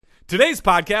Today's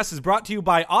podcast is brought to you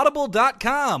by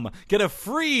Audible.com. Get a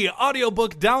free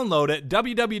audiobook download at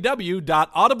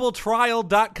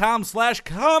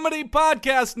www.audibletrial.com/comedy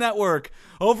podcast network.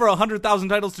 Over 100,000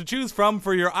 titles to choose from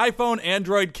for your iPhone,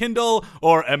 Android, Kindle,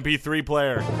 or MP3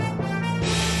 player.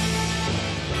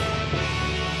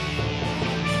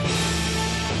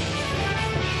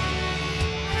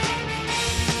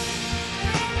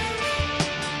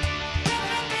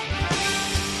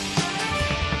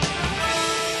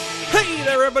 Hey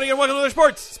there, everybody, and welcome to the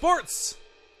Sports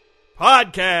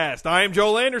Podcast. I'm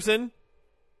Joel Anderson.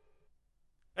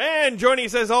 And joining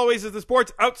us, as always, is the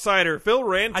Sports Outsider, Phil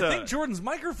Ranta. I think Jordan's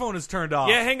microphone is turned off.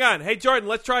 Yeah, hang on. Hey, Jordan,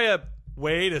 let's try a...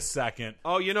 Wait a second.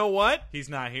 Oh, you know what? He's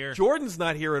not here. Jordan's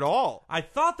not here at all. I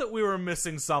thought that we were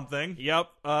missing something. Yep.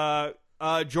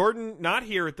 Jordan not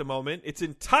here at the moment. It's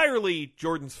entirely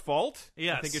Jordan's fault.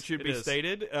 Yes, I think it should it be is.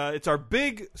 stated. It's our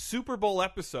big Super Bowl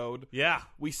episode. Yeah.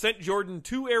 We sent Jordan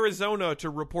to Arizona to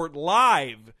report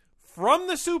live from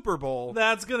the Super Bowl.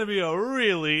 That's going to be a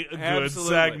really good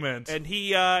Absolutely. segment. And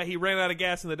he ran out of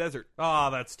gas in the desert. Oh,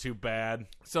 that's too bad.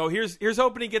 So here's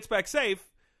hoping he gets back safe.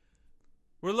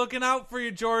 We're looking out for you,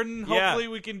 Jordan. Yeah. Hopefully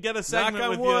we can get a segment Knock on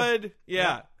with wood. you.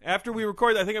 Yeah. After we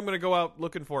record, I think I'm going to go out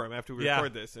looking for him after we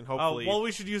record this, and hopefully. Well,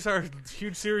 we should use our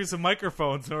huge series of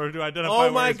microphones in order to identify. Oh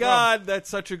where my he's God, that's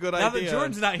such a good from. Now idea. that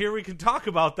Jordan's not here, we can talk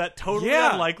about that totally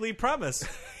Yeah. unlikely premise.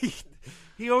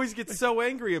 He always gets so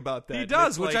angry about that. He does,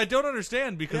 It's which like- I don't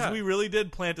understand because Yeah. we really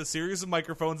did plant a series of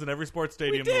microphones in every sports We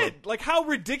stadium. in the world. did. Like, how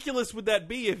ridiculous would that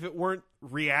be if it weren't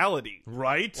reality?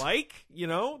 Right? Like,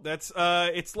 that's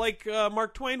it's like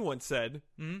Mark Twain once said.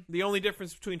 Mhm. The only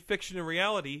difference between fiction and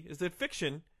reality is that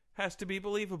fiction has to be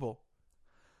believable.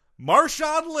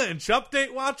 Marshawn Lynch,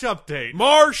 update, watch, update.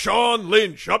 Marshawn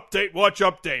Lynch, update, watch,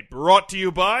 update. Brought to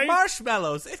you by...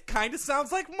 Marshmallows. It kind of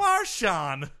sounds like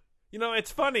Marshawn.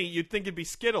 it's funny. You'd think it'd be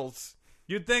Skittles,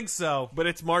 You'd think so. but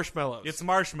it's marshmallows. It's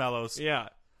marshmallows. Yeah.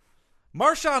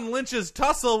 Marshawn Lynch's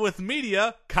tussle with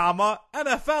media,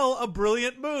 NFL a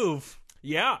brilliant move.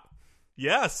 Yeah.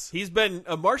 Yes. He's been...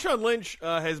 Marshawn Lynch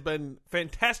has been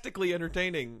fantastically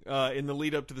entertaining in the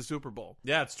lead up to the Super Bowl.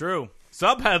 Yeah, it's true.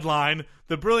 Subheadline,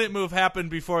 the brilliant move happened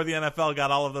before the NFL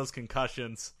got all of those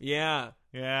concussions. Yeah.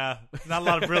 Yeah. Not a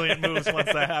lot of brilliant moves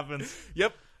once that happens.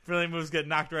 Yep. Brilliant moves get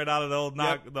knocked right out of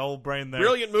the old brain there.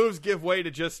 Brilliant moves give way to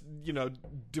just,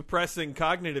 depressing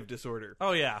cognitive disorder.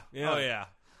 Oh, yeah. Yeah. Oh, yeah.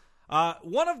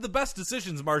 One of the best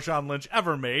decisions Marshawn Lynch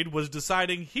ever made was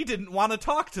deciding he didn't want to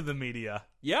talk to the media.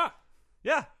 Yeah.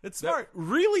 Yeah, it's smart. That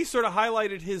really sort of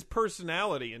highlighted his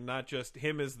personality and not just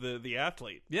him as the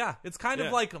athlete. Yeah, it's kind Yeah.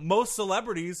 of like most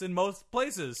celebrities in most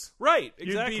places. Right,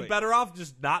 exactly. You'd be better off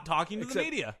just not talking to the Except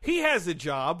media. He has a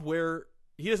job where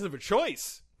he doesn't have a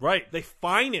choice. Right. They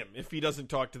fine him if he doesn't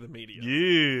talk to the media.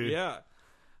 Yeah. Yeah.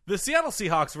 The Seattle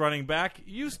Seahawks running back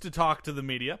used to talk to the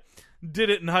media. Did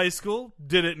it in high school,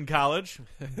 did it in college,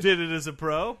 did it as a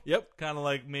pro. Yep. Kind of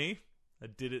like me. I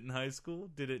did it in high school,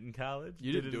 did it in college.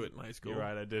 You didn't do it in high school. You're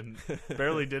right, I didn't.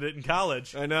 Barely did it in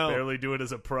college. I know. Barely do it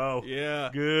as a pro.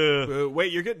 Yeah. Good.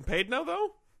 Wait, you're getting paid now,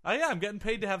 though? Oh, yeah, I'm getting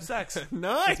paid to have sex.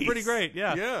 Nice. It's pretty great,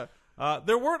 yeah. Yeah.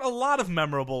 There weren't a lot of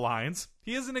memorable lines.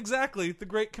 He isn't exactly the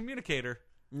great communicator.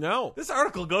 No. This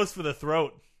article goes for the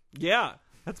throat. Yeah.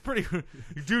 That's pretty...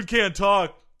 Dude can't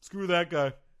talk. Screw that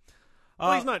guy.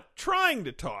 Well, he's not trying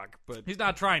to talk, but... He's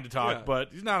not trying to talk, Yeah. but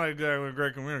he's not exactly a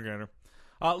great communicator.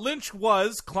 Lynch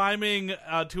was climbing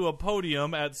to a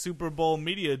podium at Super Bowl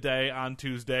Media Day on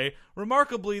Tuesday,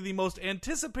 remarkably the most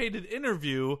anticipated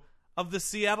interview of the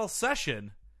Seattle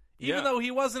session, even Yeah. though he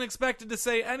wasn't expected to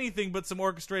say anything but some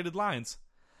orchestrated lines.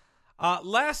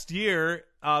 Last year,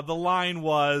 the line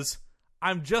was,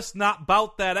 "I'm just not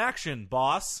about that action,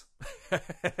 boss."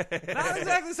 Not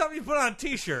exactly something you put on a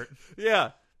t-shirt.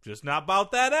 Yeah. Just not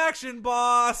about that action,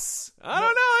 boss. I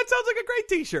don't know. It sounds like a great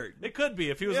t-shirt. It could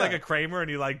be. If he was Yeah. like a Kramer and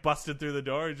he like busted through the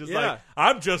door, he's just Yeah. like,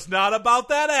 "I'm just not about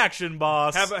that action,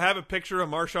 boss." Have a picture of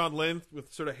Marshawn Lynch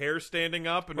with sort of hair standing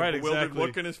up and Right, a bewildered exactly.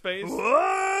 look in his face.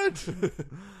 What?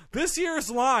 This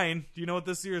year's line, do you know what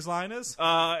this year's line is?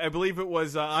 I believe it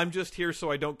was, I'm just here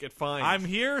so I don't get fined. I'm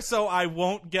here so I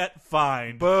won't get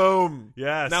fined. Boom.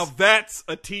 Yes. Now that's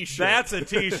a t-shirt. That's a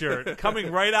t-shirt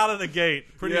coming right out of the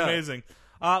gate. Pretty Yeah. amazing.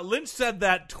 Lynch said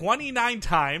that 29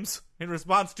 times in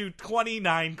response to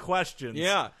 29 questions.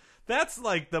 Yeah. That's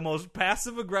like the most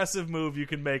passive-aggressive move you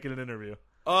can make in an interview.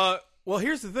 Well,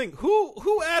 here's the thing.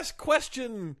 Who asked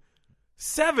question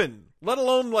 7, let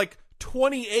alone like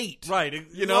 28? Right.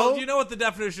 You know? Well, you know what the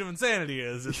definition of insanity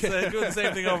is. It's doing the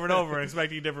same thing over and over and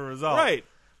expecting different results. Right.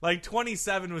 Like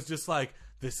 27 was just like,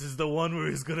 this is the one where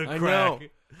he's gonna I crack. know.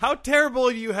 How terrible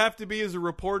do you have to be as a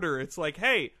reporter? It's like,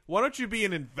 hey, why don't you be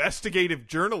an investigative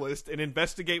journalist and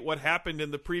investigate what happened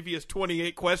in the previous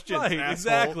 28 questions? Right, asshole.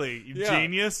 exactly. You Yeah.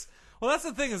 genius. Well, that's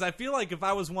the thing is, I feel like if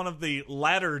I was one of the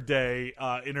latter day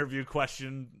interview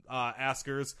question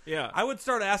askers, Yeah. I would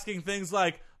start asking things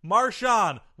like,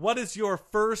 Marshawn, what is your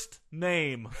first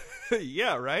name?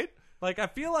 Yeah, right? Like, I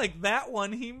feel like that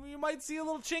one, you might see a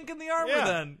little chink in the armor Yeah.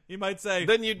 then. You might say,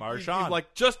 Then you'd Marshawn.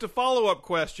 like, just a follow-up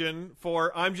question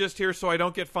for I'm just here so I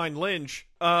don't get fined Lynch.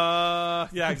 Yeah,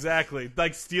 exactly.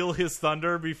 Like, steal his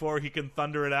thunder before he can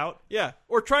thunder it out. Yeah.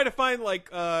 Or try to find, like,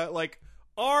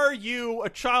 are you a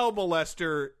child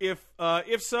molester?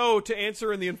 If so, to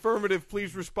answer in the affirmative,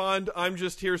 please respond, I'm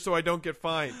just here so I don't get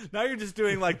fined. Now you're just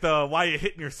doing, like, the why you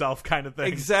hitting yourself kind of thing.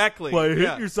 Exactly. Why you Yeah.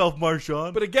 hitting yourself,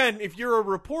 Marshawn? But again, if you're a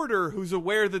reporter who's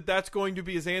aware that that's going to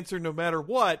be his answer no matter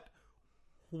what,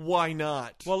 why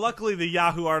not? Well, luckily the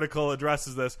Yahoo article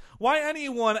addresses this. Why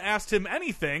anyone asked him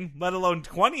anything, let alone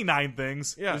 29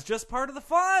 things, Yeah. was just part of the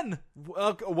fun.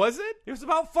 Was it? It was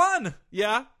about fun.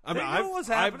 Yeah. I They mean, knew what was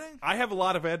happening. I have a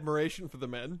lot of admiration for the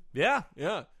men. Yeah.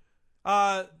 Yeah.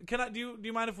 Do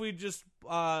you mind if we just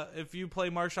if you play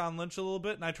Marshawn Lynch a little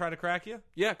bit and I try to crack you?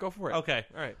 Yeah, go for it. Okay.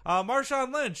 All right.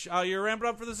 Marshawn Lynch, you're ramping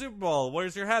up for the Super Bowl.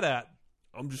 Where's your head at?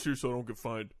 I'm just here so I don't get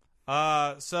fined.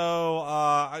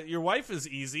 Your wife is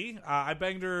easy. I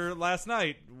banged her last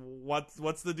night.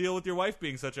 What's the deal with your wife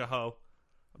being such a hoe?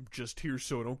 I'm just here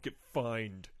so I don't get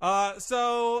fined.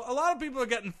 So a lot of people are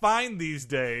getting fined these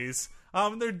days.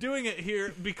 They're doing it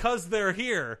here because they're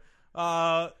here.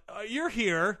 You're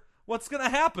here. What's gonna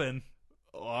happen?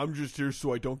 I'm just here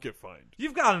so I don't get fined.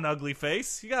 You've got an ugly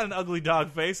face. You got an ugly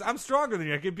dog face. I'm stronger than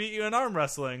you. I could beat you in arm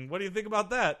wrestling. What do you think about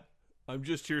that? I'm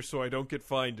just here so I don't get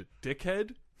fined,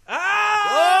 dickhead.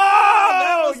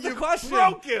 That was the you question.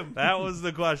 broke him. That was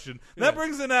the question. That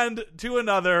brings an end to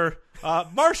another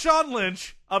Marshawn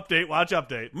Lynch update. Watch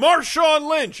update. Marshawn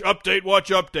Lynch, update, watch,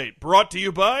 update. Brought to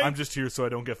you by... I'm just here so I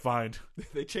don't get fined.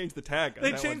 They changed the tag on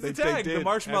They that changed one. the tag. They The did.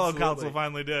 Marshmallow Absolutely. Council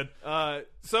finally did.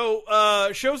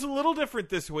 Show's a little different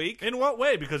this week. In what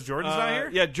way? Because Jordan's not here?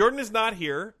 Yeah, Jordan is not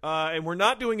here, and we're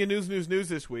not doing a news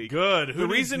this week. Good. Who The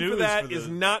needs reason for news that for is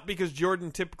the- not because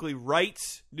Jordan typically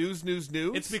writes news.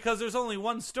 It's because there's only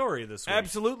one story this week.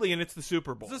 Absolutely, and it's the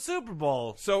Super Bowl. It's the Super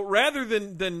Bowl. So rather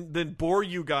than bore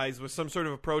you guys with some sort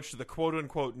of approach to the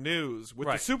quote-unquote news, with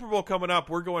Right. the Super Bowl coming up,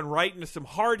 we're going right into some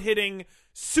hard-hitting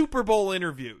Super Bowl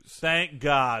interviews. Thank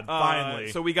God.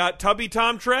 Finally. So we got Tubby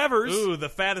Tom Travers. Ooh, the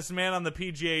fattest man on the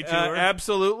PGA Tour.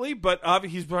 Absolutely, but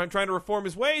he's trying to reform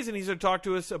his ways, and he's going to talk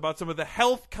to us about some of the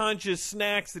health-conscious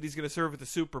snacks that he's going to serve at the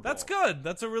Super Bowl. That's good.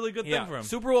 That's a really good thing for him.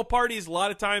 Super Bowl parties, a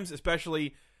lot of times,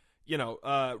 especially,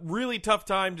 really tough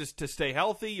time just to stay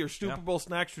healthy. Your Super Bowl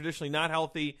snacks traditionally not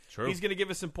healthy. True. He's going to give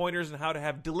us some pointers on how to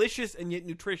have delicious and yet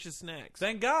nutritious snacks.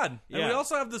 Thank God. And Yeah. we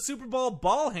also have the Super Bowl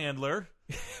ball handler.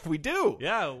 We do.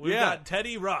 Yeah, we've got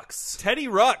Teddy Rucks. Teddy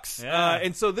Rucks. Yeah.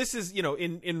 And so this is,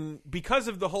 in because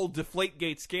of the whole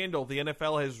Deflategate scandal, the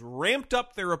NFL has ramped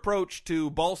up their approach to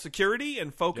ball security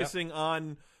and focusing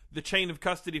on the chain of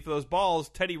custody for those balls.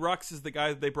 Teddy Rucks is the guy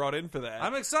that they brought in for that.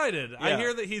 I'm excited. I Yeah.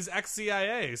 hear that he's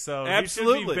ex-CIA, so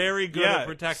Absolutely. he should be very good at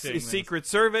protecting things. Secret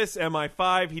Service,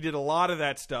 MI5. He did a lot of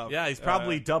that stuff. Yeah, he's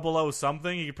probably 00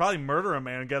 something. He could probably murder a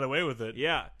man and get away with it.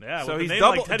 Yeah. Yeah, So with a he's name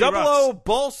double like Teddy double O Rucks.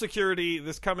 ball security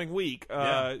this coming week.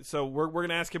 Yeah. So we're going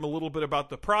to ask him a little bit about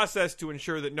the process to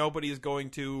ensure that nobody is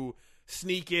going to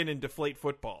sneak in and deflate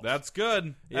footballs. That's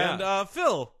good. Yeah. And,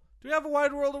 Phil, do we have a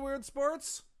wide world of weird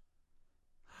sports?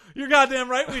 You're goddamn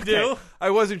right we do. Okay. I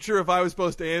wasn't sure if I was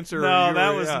supposed to answer. or No, you that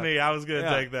were- was yeah. me. I was going to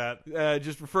Yeah. take that.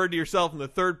 Just referred to yourself in the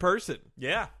third person.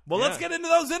 Yeah. Well, Yeah. let's get into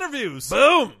those interviews.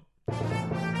 Boom!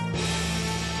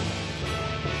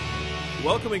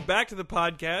 Welcoming back to the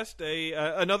podcast,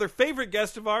 another favorite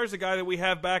guest of ours, a guy that we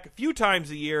have back a few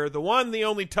times a year, the one, the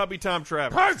only Tubby Tom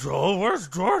Travers. Hi, Joel. Where's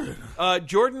Jordan?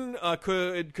 Jordan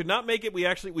could not make it.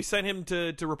 We sent him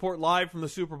to report live from the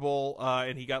Super Bowl,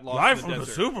 and he got lost in the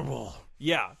desert. Super Bowl.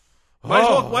 Yeah. Might as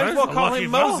well that's a call lucky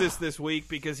him fella. Moses this week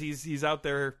because he's out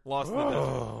there lost in the desert.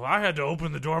 Oh, I had to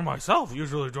open the door myself.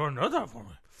 Usually Jordan does that for me.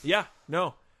 Yeah,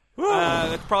 no.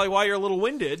 That's probably why you're a little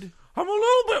winded. I'm a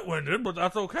little bit winded, but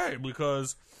that's okay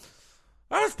because,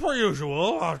 as per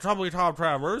usual, Tubby Tom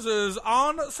Travers is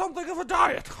on something of a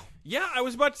diet. Yeah, I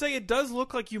was about to say it does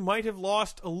look like you might have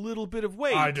lost a little bit of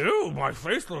weight. I do. My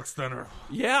face looks thinner.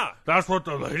 Yeah, That's what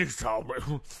the ladies tell me.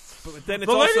 but then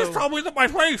it's The ladies also. tell me that my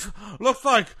face looks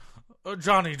like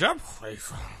Johnny Depp's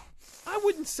face. I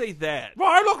wouldn't say that. Well,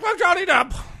 I look like Johnny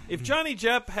Depp. If Johnny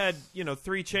Depp had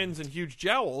 3 chins and huge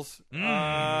jowls, The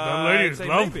I'd ladies say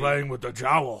love maybe. playing with the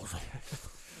jowls.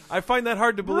 I find that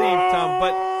hard to believe, Tom.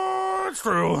 But it's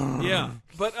true. yeah,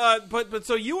 but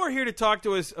so you are here to talk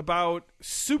to us about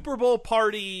Super Bowl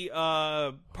party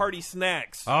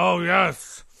snacks. Oh,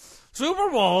 yes. Super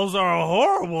Bowls are a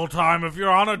horrible time if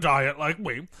you're on a diet like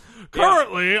me.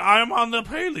 Currently, I'm on the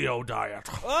paleo diet.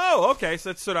 Oh, okay.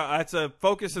 So that's a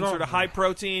focus on sort of high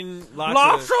protein,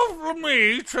 Lots of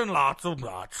meat and lots of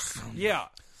nuts. Yeah.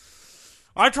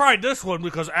 I tried this one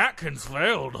because Atkins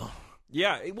failed.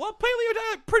 Yeah. Well, paleo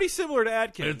diet pretty similar to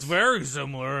Atkins. It's very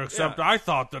similar, except I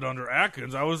thought that under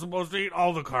Atkins I was supposed to eat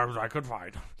all the carbs I could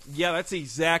find. Yeah, that's the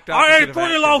exact opposite I ate of 3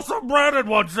 Atkins. loaves of bread in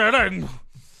one sitting.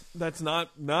 That's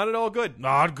not at all good.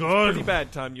 Not good. Pretty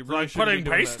bad, Tom. You really Like shouldn't putting be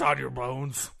doing paste that. on your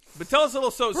bones. But tell us a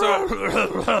little.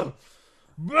 So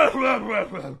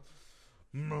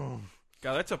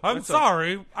God, I'm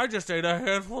sorry. I just ate a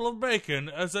handful of bacon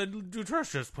as a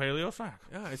nutritious paleo snack.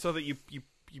 Yeah, I saw that you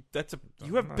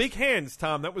have big hands,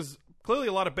 Tom. That was clearly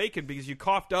a lot of bacon because you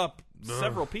coughed up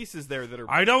several pieces there that are.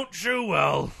 I don't chew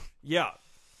well. Yeah.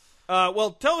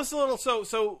 Well, tell us a little.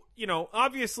 So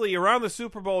obviously around the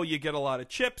Super Bowl, you get a lot of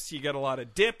chips, you get a lot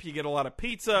of dip, you get a lot of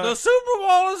pizza. The Super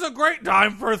Bowl is a great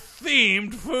time for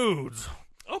themed foods.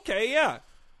 Okay, yeah.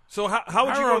 So how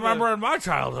would you I remember in my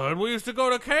childhood, we used to go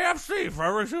to KFC for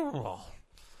every Super Bowl.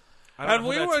 And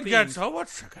we would get so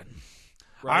much chicken.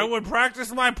 Right? I would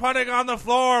practice my putting on the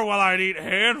floor while I'd eat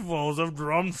handfuls of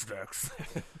drumsticks.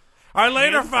 I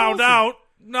later found out,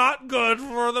 not good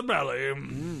for the belly.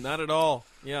 Not at all.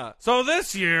 Yeah. So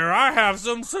this year, I have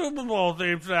some Super Bowl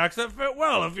themed snacks that fit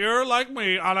well if you're like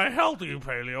me on a healthy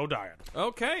paleo diet.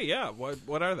 Okay, yeah.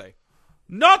 What are they?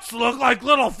 Nuts look like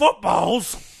little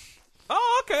footballs.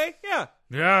 Oh, okay, yeah.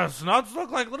 Yes, nuts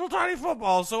look like little tiny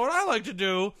footballs. So what I like to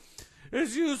do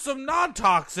is use some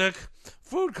non-toxic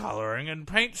food coloring and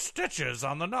paint stitches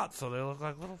on the nuts so they look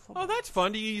like little footballs. Oh, that's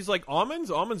fun. Do you use like almonds?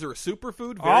 Almonds are a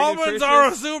superfood. Very Almonds are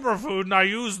a nutritious. superfood, and I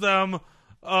use them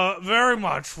very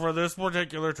much for this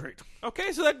particular treat.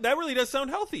 Okay, so that really does sound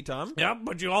healthy, Tom. Yeah,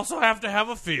 but you also have to have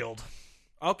a field.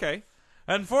 Okay.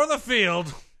 And for the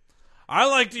field, I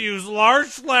like to use large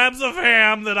slabs of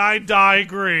ham that I dye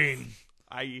green.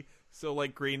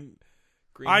 Like green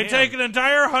I ham. take an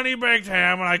entire honey-baked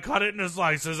ham and I cut it into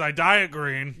slices. I dye it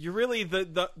green. You really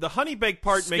the honey baked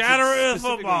part makes Scatter it it in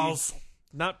specifically footballs.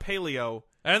 not paleo.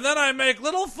 And then I make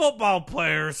little football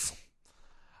players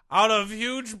out of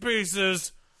huge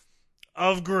pieces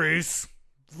of grease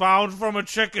found from a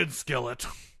chicken skillet.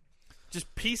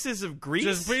 Just pieces of grease.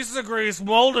 Just pieces of grease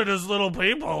molded as little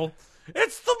people.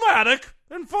 It's thematic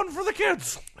and fun for the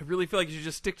kids. I really feel like you should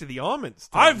just stick to the almonds,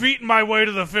 Tom. I've eaten my way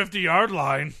to the 50-yard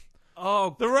line.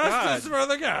 Oh, The rest God. is for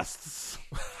the guests.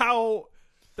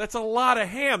 That's a lot of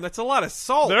ham. That's a lot of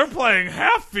salt. They're playing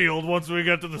half field once we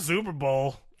get to the Super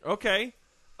Bowl. Okay.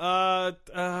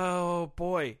 Oh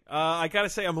boy. I gotta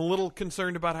say, I'm a little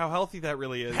concerned about how healthy that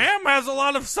really is. Ham has a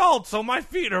lot of salt, so my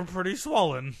feet are pretty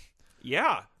swollen.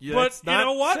 Yeah, But that's you not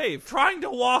know what? safe. Trying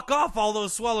to walk off all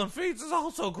those swollen feet is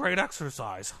also great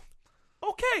exercise.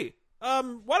 Okay. Why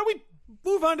don't we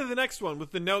move on to the next one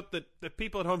with the note that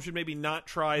people at home should maybe not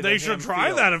try. They should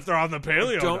try that if they're on the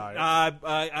paleo diet.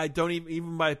 I don't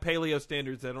even by paleo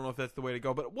standards. I don't know if that's the way to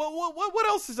go. But what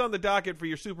else is on the docket for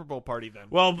your Super Bowl party then?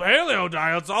 Well, paleo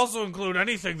diets also include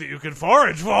anything that you can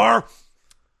forage for.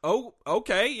 Oh,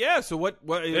 okay, yeah. So what?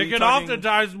 It can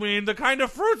oftentimes mean the kind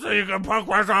of fruits that you can poke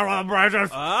right out of the branches.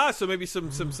 So maybe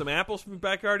some apples from the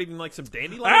backyard, even like some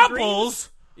dandelion greens? Apples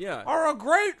Yeah. are a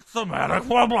great thematic.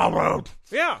 Blah, blah, blah.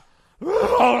 Yeah.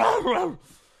 Oh,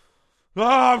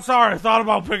 I'm sorry. I thought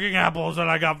about picking apples and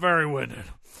I got very winded.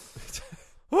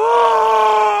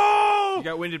 You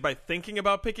got winded by thinking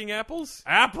about picking apples?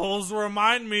 Apples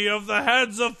remind me of the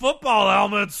heads of football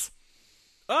helmets.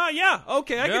 Yeah.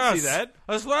 Okay, I can see that.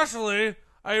 Especially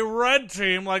a red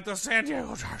team like the San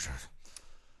Diego Chargers.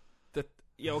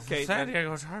 Okay. San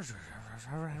Diego Chargers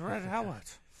have red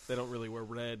helmets. They don't really wear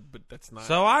red, but that's not.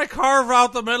 So I carve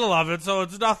out the middle of it so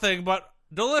it's nothing but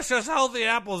delicious, healthy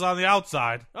apples on the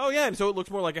outside. Oh yeah, and so it looks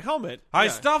more like a helmet. I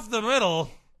Yeah. stuff the middle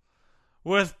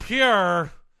with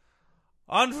pure,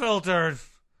 unfiltered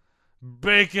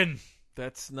bacon.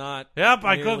 That's not. Yep,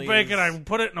 I cook nearly bacon. as- I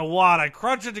put it in a wad. I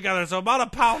crunch it together so about a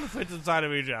pound fits inside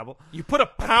of each apple. You put a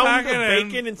pound Pack of it in,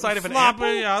 bacon inside of an slop apple.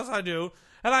 it, yes, I do.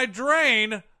 And I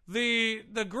drain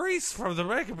the grease from the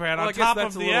bacon pan Well, I on guess top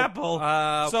that's of a the little- apple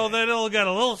so okay. that it'll get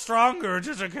a little stronger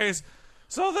just in case,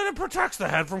 so that it protects the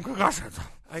head from concussions.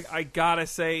 I gotta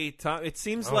say, Tom, it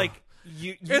seems like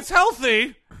you It's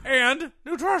healthy and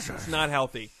nutritious. not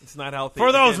healthy. It's not healthy.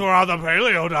 For those Again, who are on the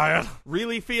paleo diet.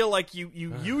 really feel like you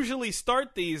usually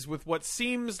start these with what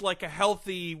seems like a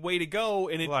healthy way to go,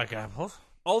 and it Like apples.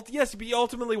 Yes, but you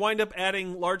ultimately wind up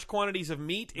adding large quantities of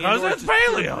meat and 'Cause or it's just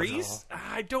pure paleo, grease.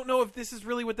 I don't know if this is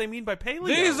really what they mean by paleo.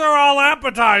 These are all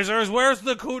appetizers. Where's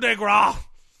the coup de grace?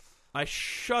 I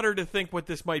shudder to think what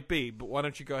this might be, but why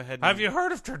don't you go ahead and... Have you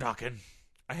heard of turducken?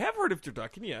 I have heard of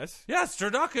turducken, yes. Yes,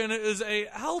 turducken is a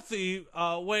healthy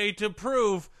way to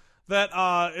prove that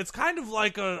it's kind of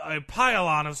like a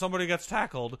pile-on if somebody gets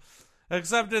tackled,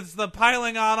 except it's the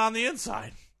piling on the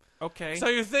inside. Okay. So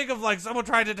you think of like someone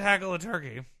tried to tackle a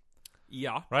turkey,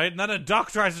 yeah. right? And then a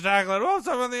duck tries to tackle it. Oh,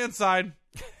 something on the inside.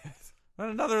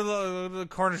 And another the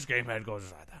Cornish game head goes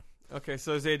inside that. Okay,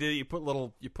 so is the idea you put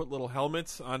little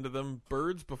helmets onto them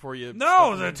birds before you...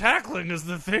 No, the tackling is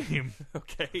the theme.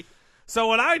 Okay. So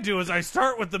what I do is I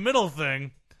start with the middle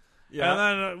thing, Yeah. and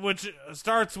then which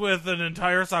starts with an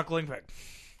entire suckling pig.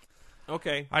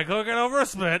 Okay. I cook it over a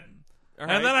spit, All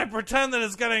right. and then I pretend that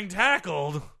it's getting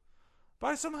tackled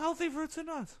by some healthy fruits and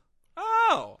nuts.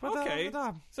 Oh, Put that okay. on the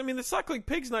top. So, I mean, the suckling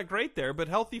pig's not great there, but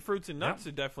healthy fruits and nuts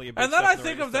are definitely a big And then step I in the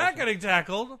think right of that direction. getting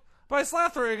tackled by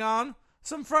slathering on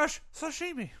some fresh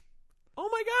sashimi. Oh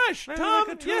my gosh, Maybe Tom!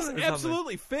 like a tuna Yes, or something.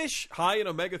 absolutely. Fish high in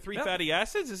omega-3 Yep. fatty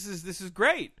acids. This is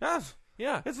great. Yes,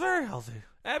 Yeah, it's very healthy.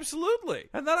 absolutely.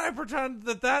 And then I pretend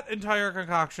that entire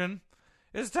concoction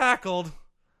is tackled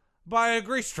by a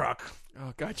grease truck.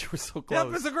 Oh God, you were so close.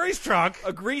 Yep, it's a grease truck.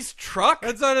 A grease truck.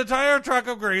 It's an entire truck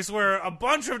of grease where a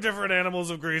bunch of different animals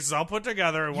of grease is all put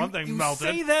together in one thing you melted.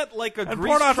 say that like a And grease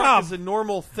poured on truck top. is a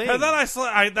normal thing. And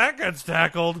then that gets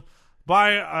tackled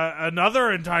by another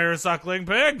entire suckling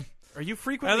pig. Are you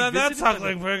frequently? And then that visited by the-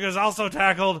 suckling pig is also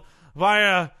tackled by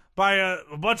a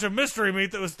bunch of mystery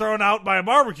meat that was thrown out by a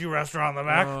barbecue restaurant in the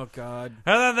back. Oh God.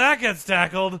 And then that gets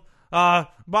tackled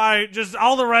by just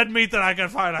all the red meat that I can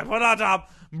find. I put on top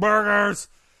burgers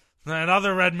and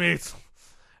other red meats.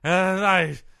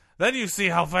 And then you see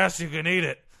how fast you can eat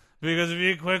it. Because if you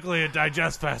eat quickly, it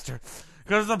digests faster.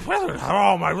 Because the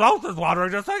my mouth is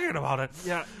watering just thinking about it.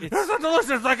 Yeah, It's so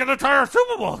delicious, like an entire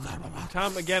Super Bowl.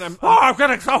 Tom, again, I'm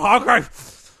getting so hungry.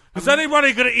 Is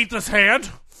anybody going to eat this hand?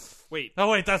 wait.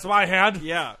 Oh, wait, that's my hand?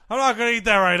 Yeah. I'm not going to eat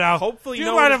that right now. Hopefully Do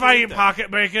no you mind one's if I gonna eat eat that.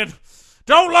 pocket bacon?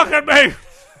 Don't look at me!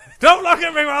 Don't look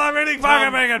at me while I'm eating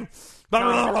pocket bacon!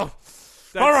 No,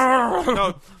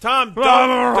 Tom,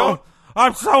 don't.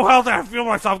 I'm so healthy, I feel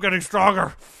myself getting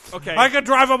stronger. Okay. I can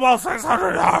drive a ball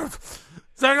 600 yards.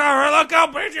 600, look how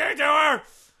PG to her!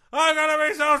 I'm gonna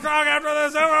be so strong after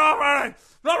this Super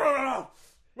Bowl.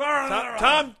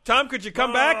 Tom, could you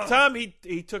come back? Tom,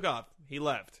 he took off. He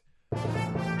left.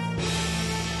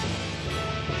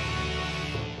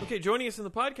 Okay, joining us in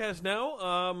the podcast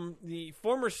now, the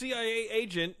former CIA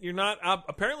agent. You're not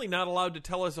apparently not allowed to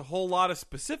tell us a whole lot of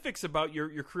specifics about your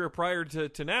career prior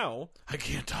to now. I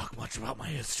can't talk much about my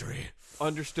history.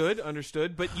 Understood.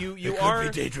 But you It are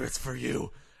could be dangerous for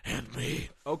you and me.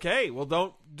 okay. Well,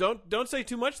 don't say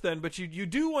too much then. But you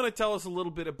do want to tell us a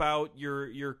little bit about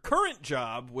your current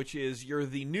job, which is you're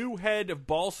the new head of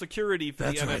ball security for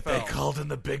That's the right, NFL. they called in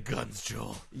the big guns,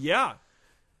 Joel. Yeah.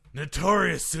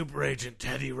 Notorious super agent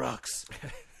Teddy Rucks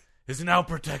is now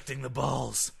protecting the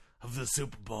balls of the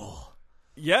Super Bowl.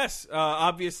 Yes,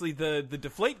 obviously the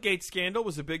Deflategate scandal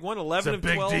was a big one. It's 11 a of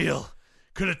big 12. deal.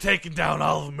 Could have taken down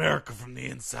all of America from the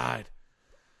inside.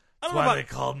 I That's don't know why about they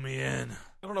called me in.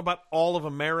 I don't know about all of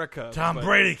America. Tom but-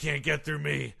 Brady can't get through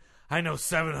me. I know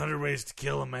 700 ways to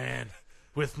kill a man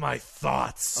with my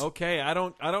thoughts. Okay, I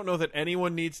don't know that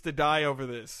anyone needs to die over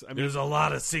this. I mean, There's a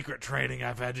lot of secret training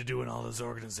I've had to do in all those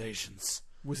organizations.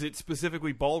 was it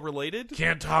specifically ball related?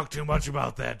 Can't talk too much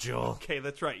about that, Joel. Okay,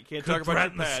 that's right. You can't Could talk about your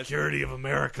threaten the past. security of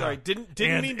America Sorry, didn't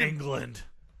and mean to. England.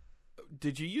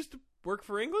 Did you used to work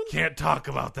for England? Can't talk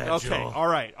about that, Okay, Joel. all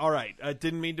right. I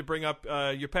didn't mean to bring up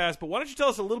your past, but why don't you tell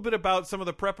us a little bit about some of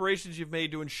the preparations you've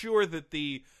made to ensure that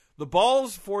the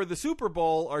balls for the Super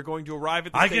Bowl are going to arrive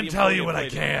at the I stadium can tell fully you what I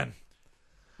inflated? can.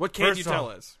 What can First you tell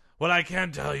off, us? What I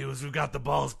can tell you is we've got the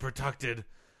balls protected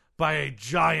by a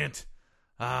giant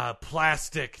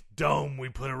plastic dome we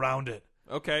put around it.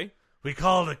 Okay. We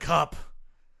call it a cup.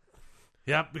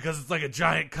 Yep, because it's like a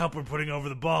giant cup we're putting over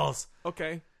the balls.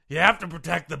 Okay. You have to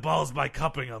protect the balls by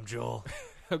cupping them, Joel.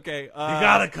 Okay. You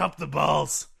gotta cup the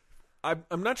balls. I'm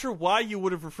not sure why you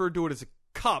would have referred to it as a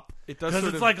cup. It does Because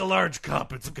sort it's of, like a large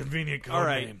cup. It's a convenient code all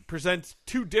right. name. Presents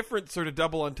two different sort of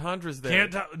double entendres there.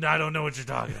 No, I don't know what you're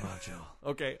talking about, Joel.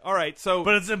 Okay. All right. So,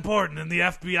 But it's important. In the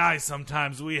FBI,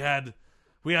 sometimes we had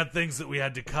things that we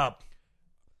had to cup.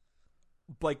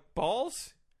 like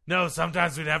balls. No,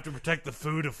 sometimes we'd have to protect the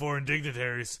food of foreign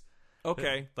dignitaries.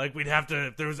 Okay. Like we'd have to,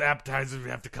 if there was appetizers, we'd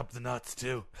have to cup the nuts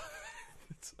too.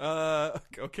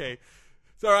 Okay.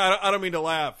 Sorry, I don't mean to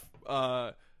laugh.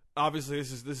 obviously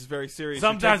this is very serious.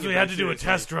 Sometimes we had to do a seriously.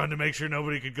 test run to make sure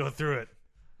nobody could go through it.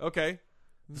 Okay.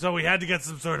 So we had to get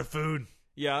some sort of food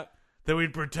Yeah. that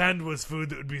we'd pretend was food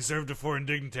that would be served to foreign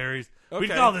dignitaries. We'd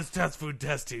Okay. call this test food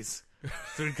testes.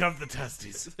 So we'd cup the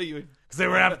testes. So you would Because they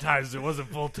were appetizers. It wasn't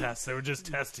full tests. They were just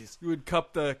testes.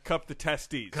 cup the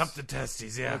testes. Cup the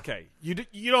testes, yeah. Okay. You don't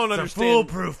It's a understand.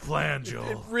 foolproof plan, It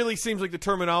Joel. really seems like the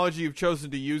terminology you've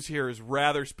chosen to use here is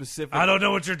rather specific. I don't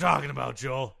know what you're talking about,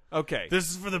 Joel. Okay. This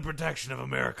is for the protection of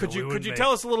America. Could you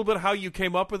tell us a little bit how you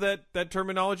came up with that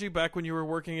terminology back when you were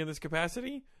working in this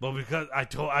capacity? Well, because I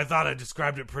thought I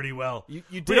described it pretty well. You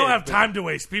We did, don't have but- time to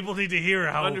waste. People need to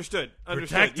hear how Understood.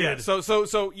 protected. Yeah.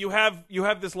 So you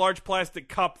have this large plastic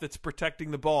cup that's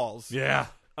protecting the balls. Yeah.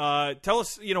 Tell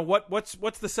us,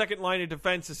 what's the second line of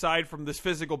defense aside from this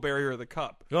physical barrier of the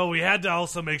cup? Well, we had to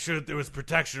also make sure that there was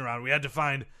protection around. We had to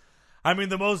find,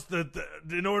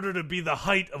 in order to be the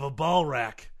height of a ball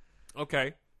rack,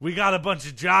 Okay. we got a bunch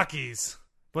of jockeys,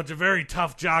 bunch of very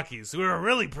tough jockeys who are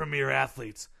really premier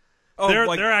athletes. Oh,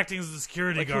 They're acting as the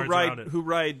security like guards around it. who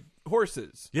ride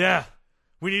horses. Yeah.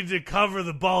 We needed to cover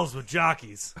the balls with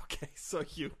jockeys. Okay, so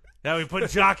you. Yeah, we put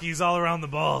jockeys all around the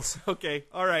balls. Okay,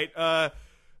 all right.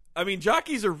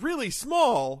 Jockeys are really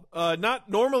small. Not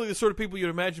normally the sort of people you'd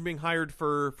imagine being hired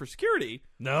for security.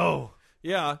 No.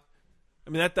 Yeah. I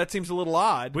mean, that seems a little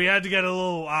odd. We had to get a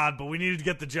little odd, but we needed to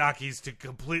get the jockeys to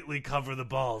completely cover the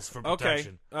balls for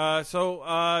protection. Okay.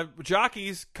 So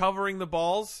jockeys covering the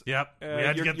balls. Yep. We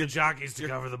had to get the jockeys to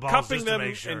cover the balls Cupping just them to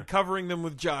make sure. and covering them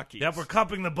with jockeys. Yep, we're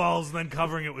cupping the balls and then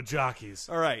covering it with jockeys.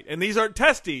 All right. And these aren't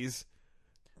testes.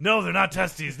 No, they're not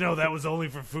testes. No, that was only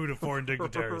for food of foreign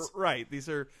dignitaries. Right. These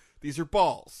are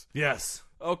balls. Yes.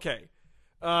 Okay.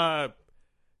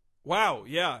 Wow.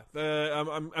 Yeah.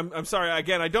 I'm sorry.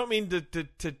 Again, I don't mean to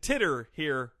titter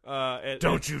here.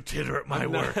 Don't you titter at my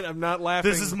work. I'm not laughing.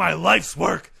 This is my life's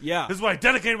work. Yeah. This is what I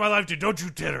dedicated my life to. Don't you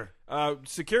titter.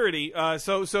 Security.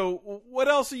 So what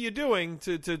else are you doing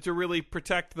to really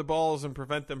protect the balls and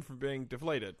prevent them from being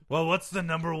deflated? Well, what's the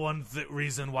number one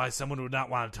reason why someone would not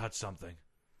want to touch something?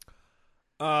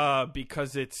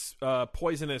 Because it's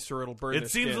poisonous or it'll burn.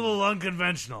 It seems a little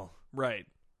unconventional. Right.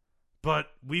 But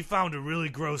we found a really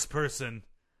gross person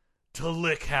to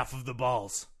lick half of the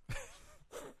balls.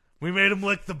 We made him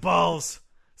lick the balls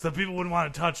so people wouldn't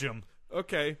want to touch him.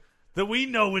 Okay. That we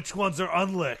know which ones are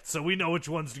unlicked, so we know which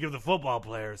ones to give the football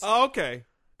players. Oh, okay.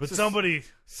 But so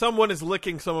someone is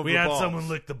licking some of we the had balls. someone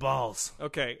lick the balls.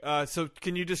 Okay. So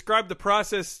can you describe the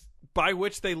process by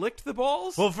which they licked the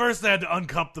balls? Well, first they had to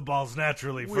uncup the balls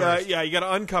naturally first. Yeah, you got to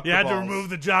uncup You the had balls. to remove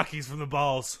the jockeys from the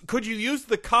balls. Could you use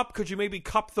the cup? Could you maybe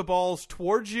cup the balls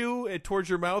towards you, towards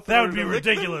your mouth? in That order would be to lick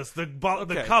them? ridiculous. The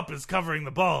Okay. cup is covering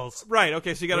the balls. Right,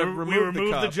 okay, so you got to We remove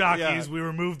removed the cup. jockeys, Yeah. we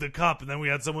removed the cup, and then we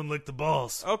had someone lick the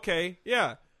balls. Okay,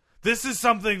 yeah. This is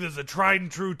something that's a tried and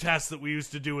true test that we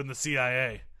used to do in the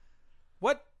CIA.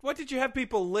 What did you have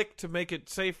people lick to make it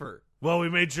safer? Well, we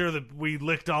made sure that we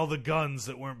licked all the guns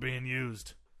that weren't being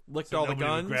used. Licked So all the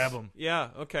nobody would guns? grab 'em. Yeah,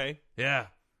 okay. Yeah.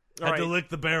 All Had to right. lick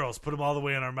the barrels, put them all the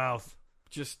way in our mouth.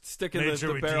 Just sticking Made the, sure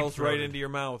the we barrels right deep-throated. into your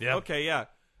mouth. Yep. Okay, yeah.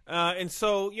 And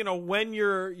so, when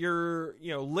you're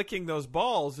licking those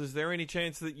balls, is there any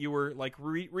chance that you were like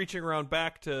reaching around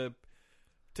back to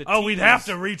Oh, we'd tease? have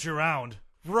to reach around.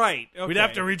 Right. Okay. We'd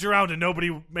have to reach around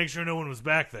and make sure no one was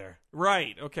back there.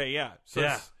 Right. Okay. Yeah. So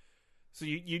Yeah. So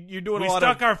you're doing We a lot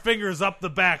stuck of. our fingers up the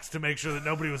backs to make sure that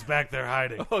nobody was back there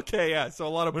hiding. Okay. Yeah. So a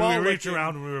lot of When ball we reach licking,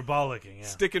 around when we were ball licking, yeah.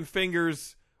 sticking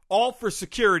fingers, all for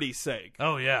security's sake.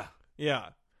 Oh, yeah. Yeah.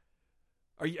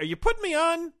 Are you putting me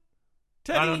on,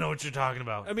 Teddy? I don't know what you're talking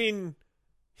about. I mean,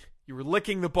 you were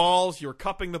licking the balls, you were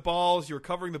cupping the balls, you were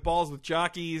covering the balls with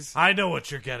jockeys. I know what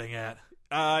you're getting at.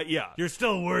 Yeah. You're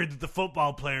still worried that the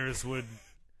football players would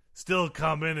still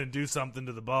come in and do something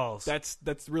to the balls. That's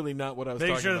really not what I was Make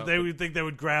talking sure about. that they would think they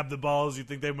would grab the balls. You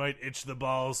think they might itch the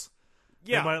balls.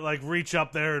 Yeah. They might like reach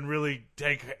up there and really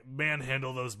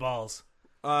manhandle those balls.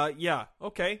 Yeah.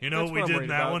 Okay. You know That's what we I'm did in worried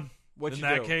that about. one? What'd in you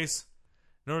that do? case,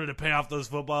 in order to pay off those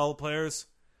football players,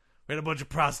 we had a bunch of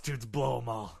prostitutes blow them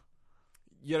all.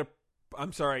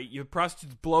 I'm sorry. You had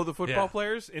prostitutes blow the football Yeah.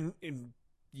 players, and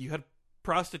you had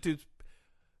prostitutes.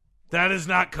 That is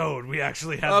not code. We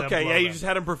actually had them Okay, blow yeah, you them. just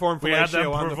had them perform We had them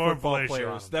fellatio on the perform football fellatio on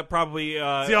players. them. That probably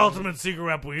It's the ultimate secret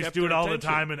weapon. We used kept to do it their all attention.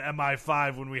 the time in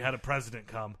MI5 when we had a president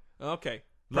come. Okay.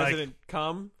 Like- President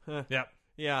come. Huh. Yep.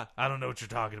 Yeah. I don't know what you're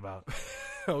talking about.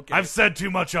 Okay. I've said too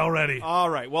much already. All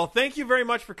right. Well, thank you very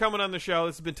much for coming on the show.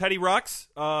 This has been Teddy Rux.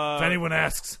 If anyone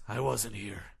asks, I wasn't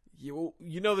here. You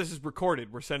know this is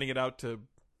recorded. We're sending it out to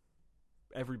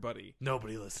everybody.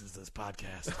 Nobody listens to this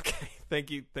podcast. Okay.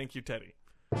 Thank you, Teddy.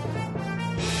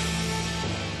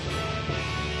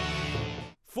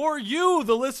 For you,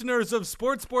 the listeners of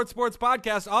Sports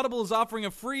Podcast, Audible is offering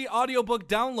a free audiobook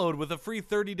download with a free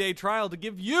 30-day trial to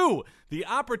give you the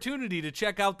opportunity to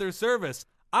check out their service.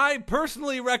 I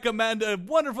personally recommend a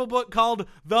wonderful book called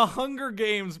The Hunger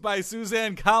Games by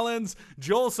Suzanne Collins.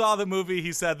 Joel saw the movie.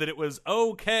 He said that it was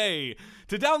okay.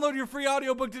 To download your free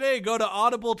audiobook today, go to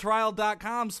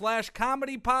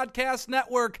audibletrial.com/comedy podcast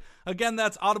network. Again,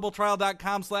 that's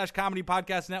audibletrial.com/comedy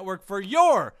podcast network for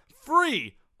your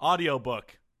free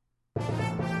audiobook.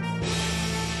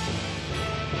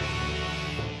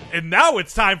 And now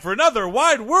it's time for another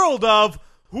wide world of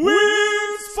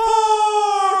Weird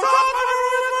Sports!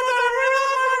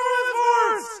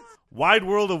 Wide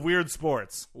world of weird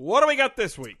sports. What do we got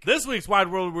this week? This week's wide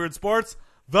world of weird sports,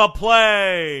 the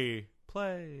play.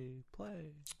 Play.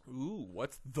 Ooh,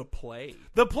 what's the play?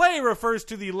 The play refers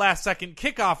to the last-second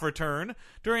kickoff return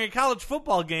during a college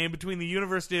football game between the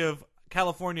University of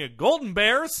California Golden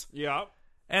Bears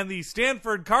and the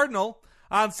Stanford Cardinal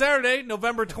on Saturday,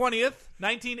 November 20th,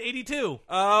 1982.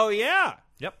 Oh, yeah.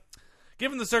 Yep.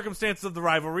 Given the circumstances of the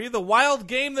rivalry, the wild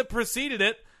game that preceded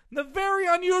it, the very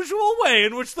unusual way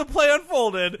in which the play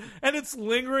unfolded, and its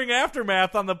lingering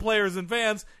aftermath on the players and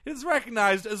fans, is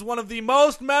recognized as one of the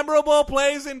most memorable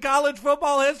plays in college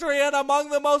football history and among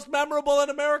the most memorable in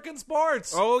American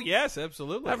sports. Oh, yes,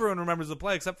 absolutely. Everyone remembers the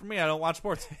play except for me. I don't watch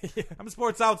sports. I'm a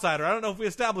sports outsider. I don't know if we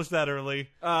established that early in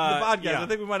the podcast. Yeah. I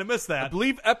think we might have missed that. I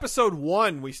believe episode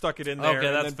 1 we stuck it in there. Okay,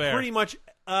 that's and then fair. Pretty much,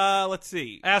 let's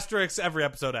see. Asterisks every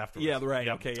episode afterwards. Yeah, right.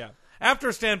 Yep. Okay, yeah.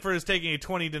 After Stanford is taking a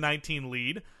 20-19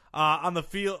 lead on the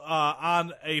field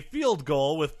on a field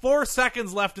goal with 4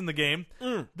 seconds left in the game,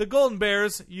 the Golden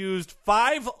Bears used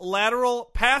 5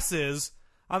 lateral passes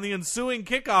on the ensuing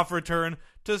kickoff return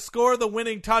to score the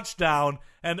winning touchdown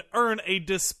and earn a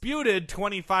disputed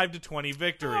 25-20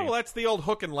 victory. Oh, well, that's the old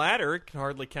hook and ladder. It can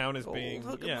hardly count as being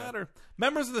Hook and ladder.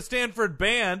 Members of the Stanford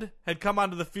band had come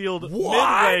onto the field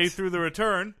midway through the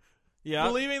return,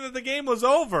 believing that the game was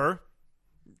over,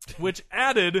 which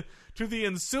added to the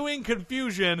ensuing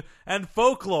confusion and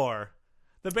folklore.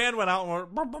 The band went out and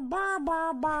went, "Bah, bah, bah,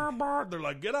 bah, bah, bah." They're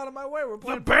like, "Get out of my way, we're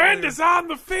playing." The band is on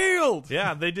the field!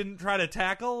 Yeah, they didn't try to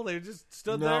tackle. They just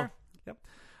stood No. there. Yep.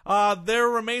 There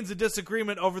remains a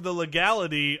disagreement over the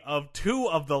legality of 2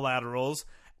 of the laterals,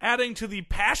 adding to the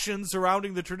passion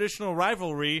surrounding the traditional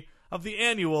rivalry of the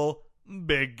annual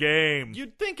big game.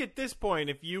 You'd think at this point,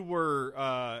 if you were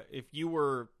a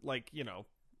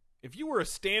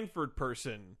Stanford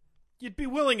person, you'd be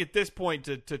willing at this point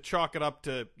to chalk it up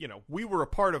to, we were a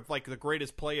part of like the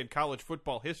greatest play in college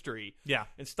football history. Yeah.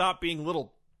 And stop being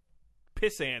little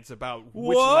piss ants about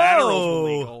which laterals were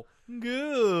legal.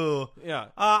 Goo. Yeah.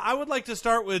 I would like to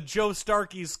start with Joe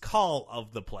Starkey's call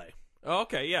of the play. Oh,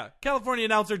 okay, yeah. California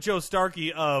announcer Joe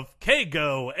Starkey of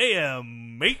KGO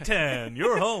AM 810,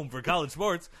 your home for college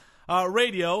sports,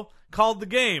 radio, called the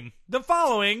game. The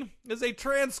following is a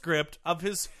transcript of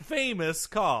his famous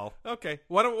call. Okay.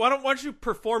 Why don't you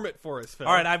perform it for us, Phil?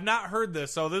 All right, I've not heard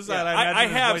this, so this is I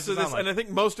have, and and I think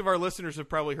most of our listeners have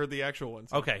probably heard the actual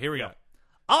ones. Okay, here we go.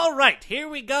 All right, here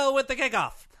we go with the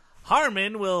kickoff.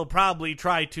 Harmon will probably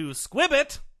try to squib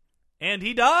it, and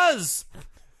he does.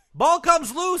 Ball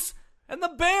comes loose, and the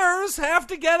Bears have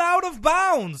to get out of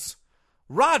bounds.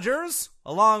 Rodgers,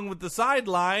 along with the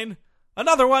sideline,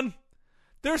 another one.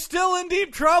 They're still in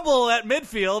deep trouble at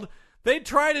midfield. They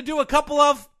try to do a couple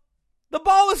of... The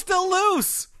ball is still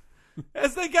loose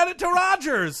as they get it to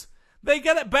Rodgers. They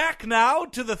get it back now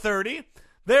to the 30.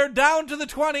 They're down to the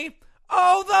 20.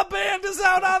 Oh, the band is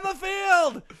out on the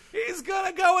field. He's going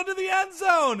to go into the end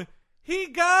zone. He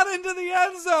got into the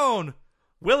end zone.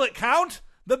 Will it count?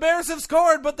 The Bears have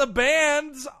scored, but the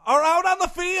bands are out on the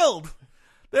field.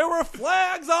 There were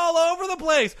flags all over the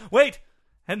place. Wait,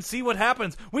 and see what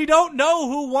happens. We don't know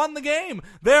who won the game.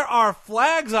 There are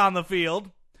flags on the field.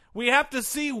 We have to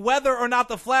see whether or not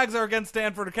the flags are against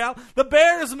Stanford or Cal. The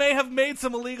Bears may have made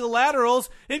some illegal laterals.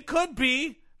 It could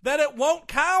be that it won't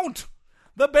count.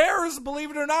 The Bears, believe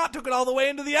it or not, took it all the way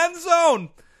into the end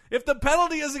zone. If the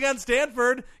penalty is against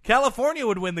Stanford, California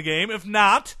would win the game. If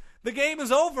not, the game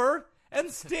is over, and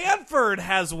Stanford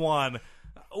has won.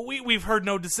 We've heard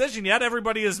no decision yet.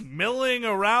 Everybody is milling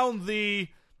around the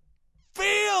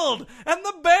field, and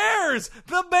the Bears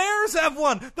have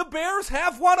won. The Bears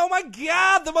have won. Oh my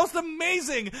God, the most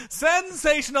amazing,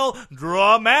 sensational,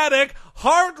 dramatic,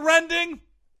 heart-rending,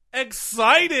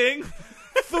 exciting,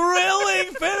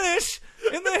 thrilling finish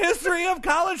in the history of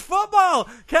college football.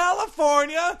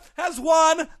 California has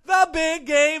won the big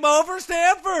game over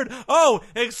Stanford. Oh,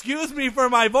 excuse me for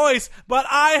my voice, but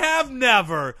I have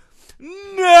never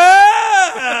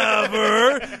never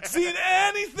seen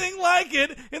anything like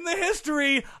it in the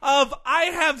history of I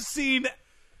have seen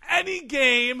any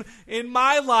game in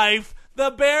my life.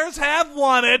 The Bears have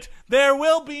won it. There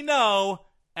will be no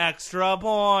extra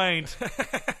point.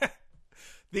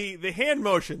 The hand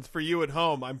motions for you at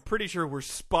home, I'm pretty sure were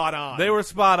spot on. They were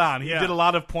spot on. He did a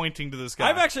lot of pointing to this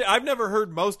guy. I've never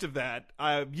heard most of that.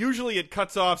 Usually it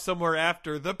cuts off somewhere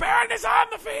after the Baron is on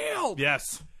the field.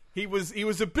 Yes. He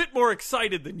was a bit more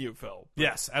excited than you, Phil.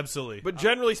 Yes, absolutely. But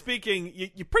generally speaking,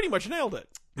 you pretty much nailed it.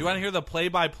 Do you want to hear the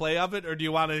play-by-play of it, or do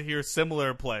you want to hear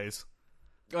similar plays?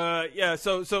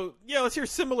 So let's hear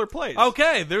similar plays.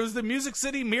 Okay, there was the Music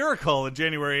City Miracle on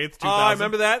January 8th, 2000. I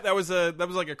remember that. That was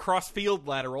like a cross-field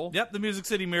lateral. Yep, the Music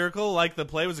City Miracle, like the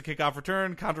play, was a kickoff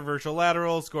return, controversial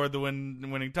lateral, scored the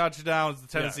winning touchdowns, the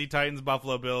Tennessee Titans,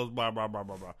 Buffalo Bills, blah, blah, blah,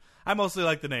 blah, blah. I mostly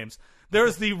like the names. There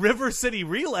was the River City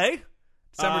Relay,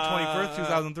 December 21st,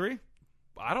 2003.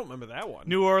 I don't remember that one.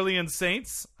 New Orleans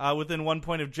Saints, within 1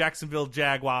 point of Jacksonville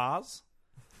Jaguars.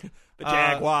 The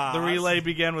Jaguars. The relay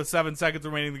began with 7 seconds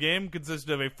remaining in the game.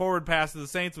 Consisted of a forward pass to the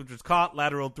Saints, which was caught,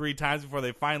 lateral 3 times before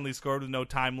they finally scored with no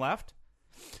time left.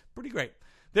 Pretty great.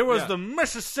 There was the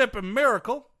Mississippi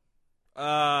Miracle.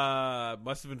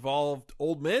 Must have involved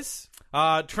Ole Miss.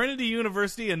 Trinity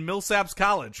University and Millsaps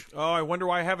College. Oh, I wonder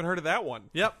why I haven't heard of that one.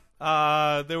 Yep.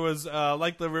 There was,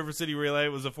 like the River City Relay,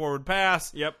 it was a forward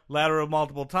pass. Yep. Lateral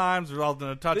multiple times, resulted in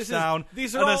a touchdown.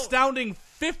 These are an all astounding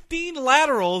 15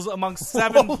 laterals amongst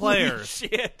 7 players.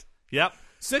 Shit. Yep.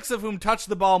 6 of whom touched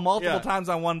the ball multiple times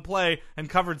on one play and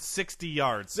covered 60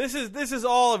 yards. This is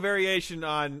all a variation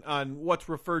on what's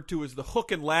referred to as the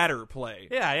hook and ladder play.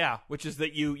 Yeah. Which is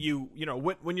that you know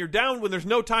when you're down, when there's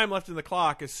no time left in the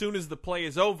clock, as soon as the play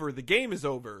is over, the game is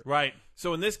over. Right.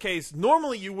 So in this case,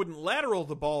 normally you wouldn't lateral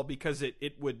the ball because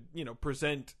it would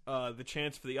present the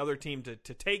chance for the other team to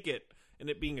take it and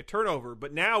it being a turnover.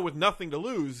 But now with nothing to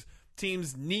lose,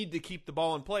 teams need to keep the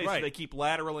ball in place, so they keep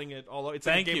lateraling it. Although it's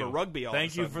like a game of rugby.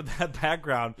 Thank you for that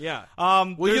background. Yeah.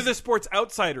 Well, you're the sports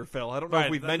outsider, Phil. I don't know if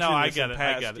we've mentioned this in the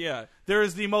past. I get it. Yeah. There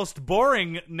is the most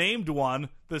boring named one: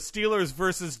 the Steelers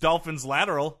versus Dolphins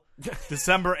lateral,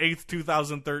 December 8th,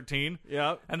 2013.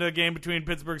 Yeah. And a game between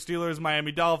Pittsburgh Steelers,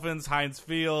 Miami Dolphins, Heinz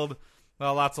Field.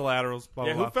 Well, lots of laterals.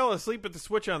 Blah, blah, who fell asleep at the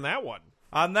switch on that one?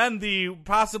 And then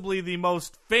possibly the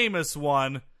most famous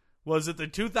one was at the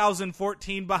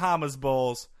 2014 Bahamas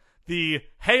Bowls, the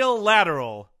Hail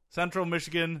Lateral, Central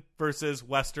Michigan versus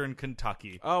Western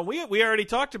Kentucky. Oh, we already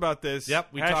talked about this. Yep,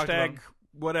 we talked about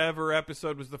whatever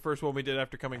episode was the first one we did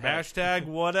after coming back. Hashtag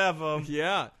whatever.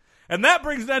 Yeah. And that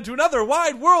brings us to another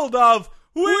wide world of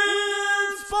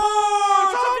weird sports.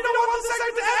 Oh, you don't want the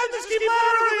second to end. Just keep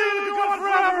lateraling. Going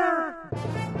forever.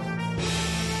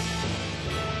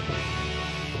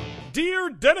 Dear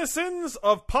denizens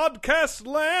of podcast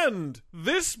land,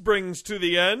 this brings to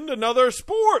the end another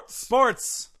sports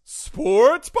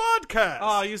podcast.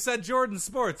 Oh, you said Jordan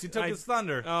Sports. You took his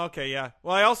thunder. Oh, okay, yeah.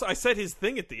 Well, I said his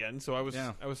thing at the end, so I was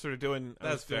sort of doing.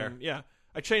 That's fair. Yeah,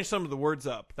 I changed some of the words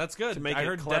up. That's good. To make I it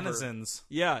heard clever. denizens.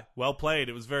 Yeah, well played.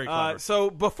 It was very clever. So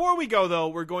before we go, though,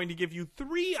 we're going to give you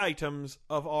 3 items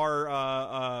of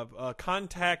our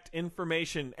contact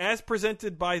information as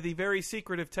presented by the very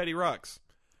secretive Teddy Rucks.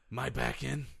 Am I back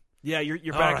in? Yeah, you're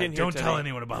back in here. Don't Teddy. tell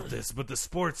anyone about this, but the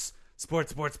sports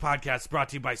podcast is brought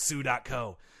to you by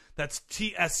Sue.co. That's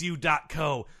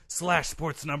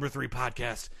TSU.co/sports3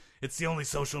 podcast. It's the only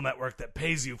social network that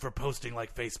pays you for posting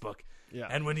like Facebook. Yeah.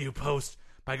 And when you post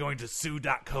by going to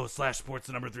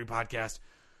Sue.co/sports3 podcast,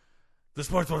 the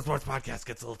sports podcast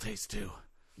gets a little taste too.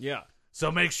 Yeah. So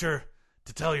make sure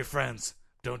to tell your friends.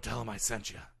 Don't tell them I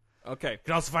sent you. Okay. You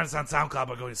can also find us on SoundCloud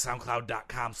by going to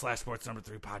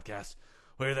soundcloud.com/sports3 podcast.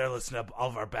 While you're there, listen to all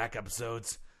of our back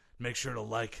episodes. Make sure to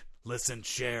like, listen,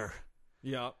 share.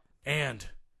 Yeah. And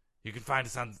you can find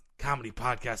us on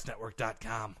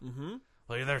comedypodcastnetwork.com. Mm-hmm.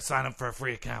 While you're there, sign up for a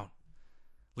free account.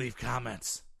 Leave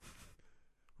comments.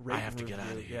 I have to get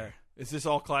out of here. Yeah. Is this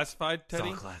all classified, Teddy?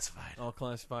 It's all classified. All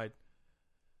classified.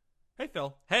 Hey,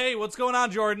 Phil. Hey, what's going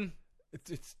on, Jordan?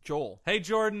 It's Joel. Hey,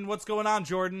 Jordan. What's going on,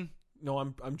 Jordan? No,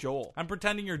 I'm Joel. I'm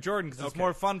pretending you're Jordan because it's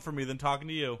more fun for me than talking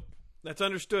to you. That's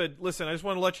understood. Listen, I just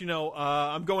want to let you know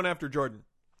I'm going after Jordan.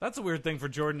 That's a weird thing for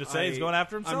Jordan to say. He's going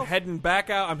after himself? I'm heading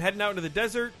back out. I'm heading out into the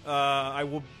desert. I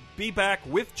will be back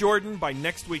with Jordan by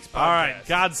next week's podcast. All right.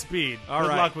 Godspeed. All Good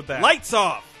right. luck with that. Lights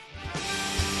off.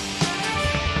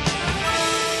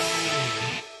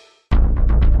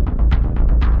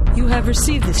 You have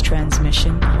received this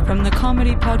transmission from the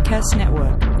Comedy Podcast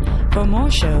Network. For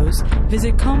more shows,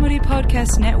 visit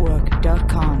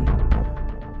comedypodcastnetwork.com.